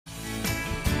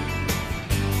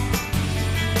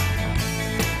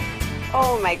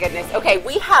Oh my goodness. Okay,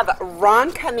 we have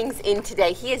Ron Cummings in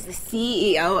today. He is the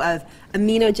CEO of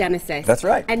Aminogenesis. That's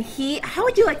right. And how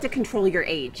would you like to control your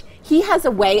age? He has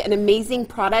a way, an amazing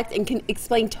product, and can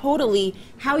explain totally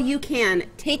how you can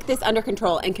take this under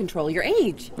control and control your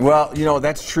age. Well, you know,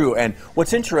 that's true. And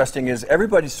what's interesting is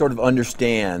everybody sort of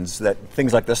understands that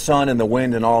things like the sun and the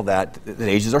wind and all that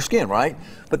ages our skin, right?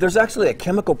 But there's actually a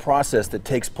chemical process that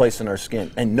takes place in our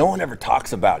skin, and no one ever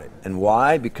talks about it. And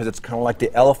why? Because it's kind of like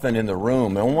the elephant in the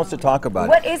room. No one wants to talk about it.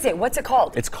 What is it? What's it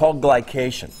called? It's called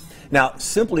glycation. Now,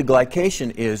 simply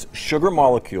glycation is sugar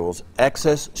molecules,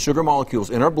 excess sugar molecules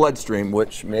in our bloodstream,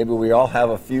 which maybe we all have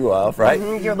a few of, right?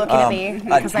 You're looking at me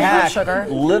because I have sugar.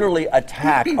 Literally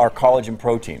attack our collagen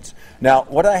proteins. Now,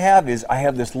 what I have is I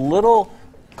have this little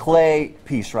clay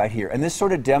piece right here, and this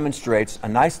sort of demonstrates a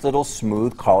nice little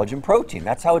smooth collagen protein.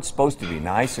 That's how it's supposed to be,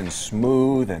 nice and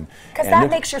smooth, and because that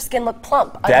makes your skin look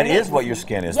plump. That is what your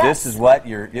skin is. Yes.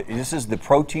 This is the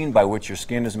protein by which your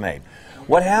skin is made.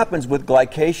 What happens with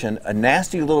glycation? A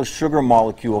nasty little sugar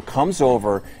molecule comes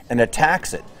over and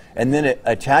attacks it, and then it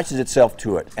attaches itself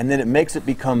to it, and then it makes it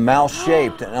become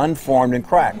mouse-shaped and unformed and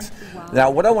cracks. Wow.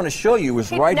 Now, what I want to show you is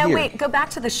here. Now, wait, go back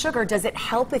to the sugar. Does it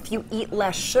help if you eat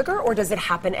less sugar, or does it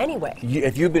happen anyway?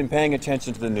 If you've been paying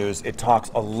attention to the news, it talks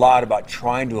a lot about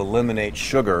trying to eliminate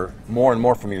sugar more and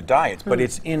more from your diets, but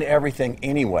it's in everything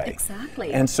anyway.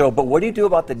 Exactly. And so, but what do you do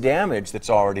about the damage that's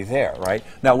already there, right?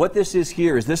 Now, what this is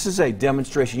here is this is a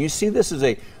demonstration. You see, this is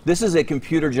a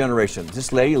computer generation.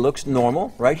 This lady looks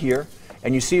normal right here.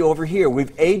 And you see over here,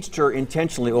 we've aged her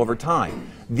intentionally over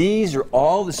time. These are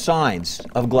all the signs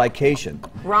of glycation.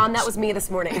 Ron, that was me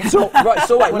this morning. So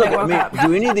look,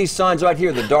 do any of these signs right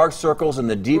here, the dark circles and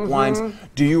the deep lines,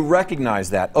 do you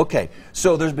recognize that? Okay,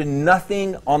 so there's been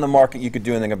nothing on the market you could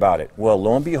do anything about it. Well,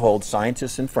 lo and behold,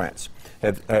 scientists in France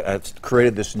have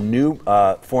created this new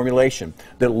formulation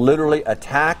that literally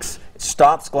attacks,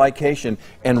 stops glycation,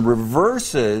 and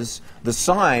reverses the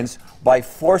signs by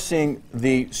forcing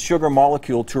the sugar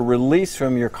molecule to release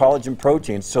from your collagen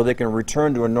proteins so they can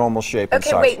return to a normal shape and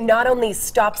size. Okay, wait, not only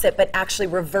stops it, but actually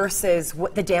reverses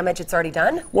the damage it's already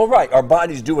done? Well, right, our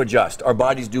bodies do adjust, our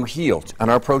bodies do heal, and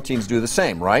our proteins do the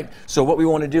same, right? So what we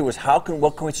want to do is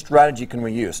what strategy can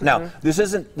we use? Now, this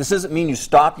doesn't mean you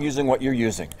stop using what you're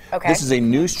using. Okay. This is a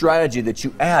new strategy that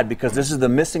you add because this is the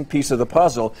missing piece of the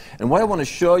puzzle, and what I want to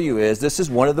show you is this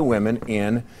is one of the women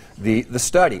in the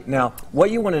study. Now,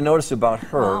 what you want to notice about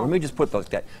her, let me just put like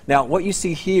that. Now, what you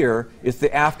see here is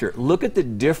the after. Look at the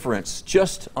difference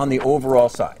just on the overall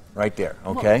side, right there,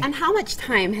 okay? Well, and how much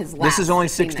time has lapsed? This is only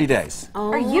 60 days.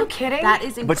 Oh, are you kidding? That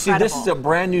is incredible. But see, this is a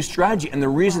brand new strategy, and the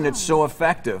reason it's so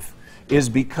effective is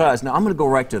because, now I'm going to go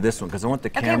right to this one because I want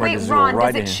the camera to zoom Ron,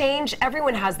 right in. does it change?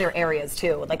 Everyone has their areas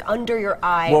too, like under your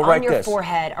eye, well, on your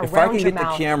forehead, around your mouth. If I can get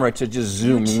the camera to just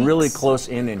zoom really close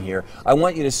in here, I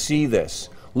want you to see this.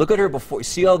 Look at her before.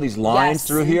 See all these lines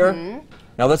through here?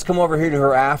 Now let's come over here to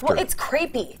her after. Well, it's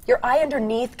crepey. Your eye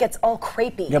underneath gets all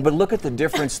crepey. Yeah, but look at the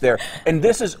difference there. And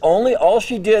this is all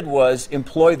she did was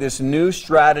employ this new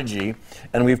strategy,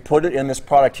 and we've put it in this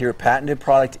product here, patented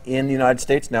product in the United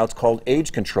States. Now it's called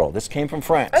Age Control. This came from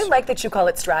France. I like that you call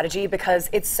it strategy because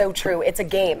it's so true. It's a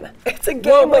game. It's a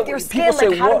game with your skin. Say,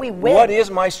 like, how do we win? What is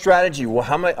my strategy? Well,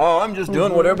 I'm just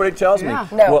doing what everybody tells me. No.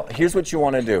 Well, here's what you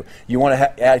want to do. You want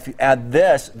to if you add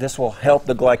this will help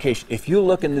the glycation. If you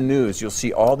look in the news, you'll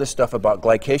see all this stuff about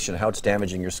glycation, how it's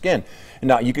damaging your skin.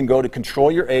 Now, you can go to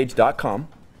controlyourage.com,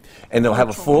 and they'll have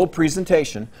a full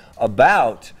presentation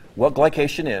about what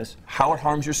glycation is, how it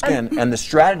harms your skin, and the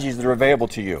strategies that are available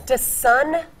to you. Does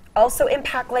sun also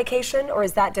impact glycation, or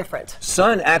is that different?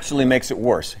 Sun actually makes it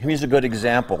worse. Here's a good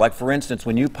example. Like, for instance,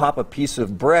 when you pop a piece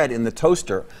of bread in the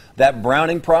toaster, that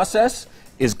browning process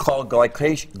is called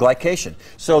glycation.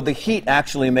 So the heat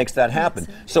actually makes that happen.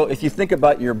 So if you think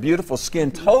about your beautiful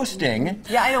skin toasting,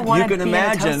 I don't want you can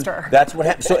imagine that's what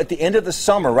happens. So at the end of the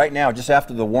summer, right now, just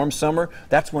after the warm summer,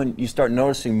 that's when you start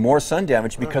noticing more sun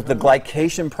damage because the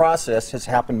glycation process has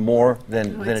happened more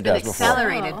than it does before. It's been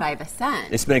accelerated by the sun.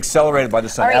 It's been accelerated by the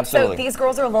sun, All right, absolutely. so these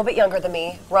girls are a little bit younger than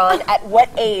me. Ron, at what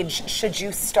age should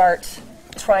you start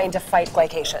trying to fight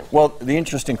glycation? Well, the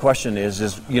interesting question is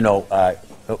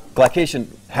glycation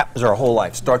happens our whole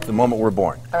life, starts the moment we're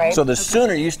born. All right. So the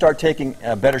sooner you start taking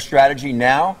a better strategy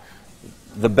now,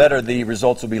 the better the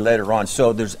results will be later on.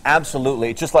 So there's absolutely,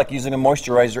 it's just like using a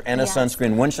moisturizer and a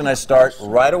sunscreen. When should I start?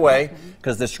 Right away,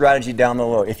 because the strategy down the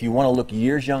road. If you want to look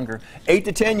years younger, 8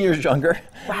 to 10 years younger,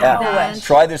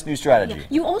 try this new strategy. Yeah.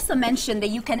 You also mentioned that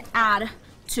you can add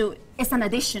to, it's an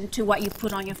addition to what you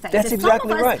put on your face. That's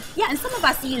exactly right. Yeah, and some of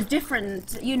us use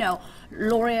different,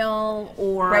 L'Oreal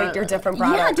or Right, your different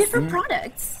products. Yeah, different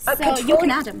products. So you Control-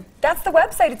 can add them. That's the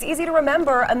website. It's easy to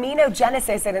remember.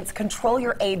 Aminogenesis, and it's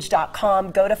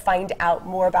controlyourage.com. Go to find out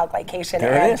more about glycation.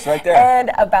 There it is, right there.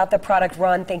 And about the product.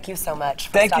 Ron, thank you so much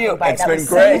for Thank stopping you. by. It's That been was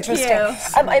great. So interesting.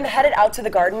 Thank you. I'm headed out to the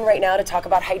garden right now to talk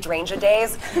about hydrangea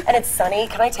days, and it's sunny.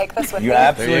 Can I take this with You me?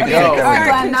 absolutely There you can. go. Okay. All right,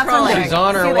 Glenn, that's Control it. on She's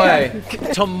on her See you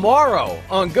way. Tomorrow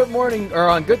on Good Morning or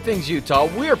on Good Things Utah,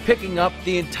 we're picking up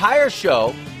the entire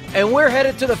show and we're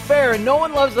headed to the fair, and no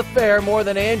one loves the fair more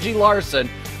than Angie Larson.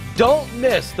 Don't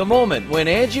miss the moment when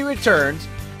Angie returns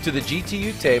to the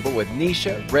GTU table with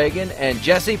Nisha, Reagan, and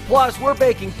Jesse. Plus, we're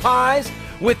baking pies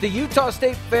with the Utah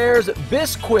State Fair's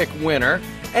Bisquick winner.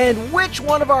 And which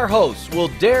one of our hosts will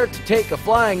dare to take a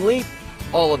flying leap?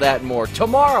 All of that and more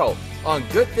tomorrow on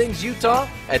Good Things Utah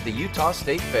at the Utah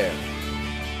State Fair.